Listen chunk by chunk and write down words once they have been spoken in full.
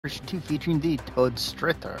Version 2 featuring the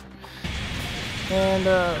Todesritter. And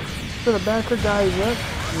for the backer guys up,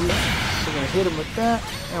 we're going to hit him with that,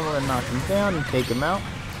 and we're going to knock him down and take him out.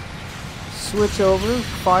 Switch over,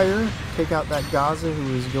 fire, take out that Gaza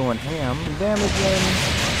who is going ham. Damage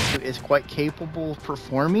him. Is quite capable of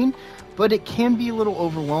performing, but it can be a little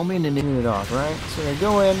overwhelming and it off, right? So they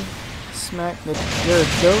go in, smack the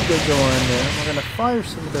Doga go in there. We're going to fire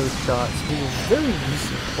some of those shots. He's a very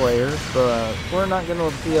decent player, but we're not going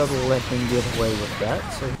to be able to let him get away with that.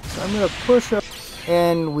 So I'm going to push up,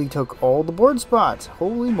 and we took all the board spots.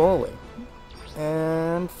 Holy moly.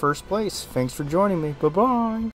 And first place. Thanks for joining me. Bye-bye.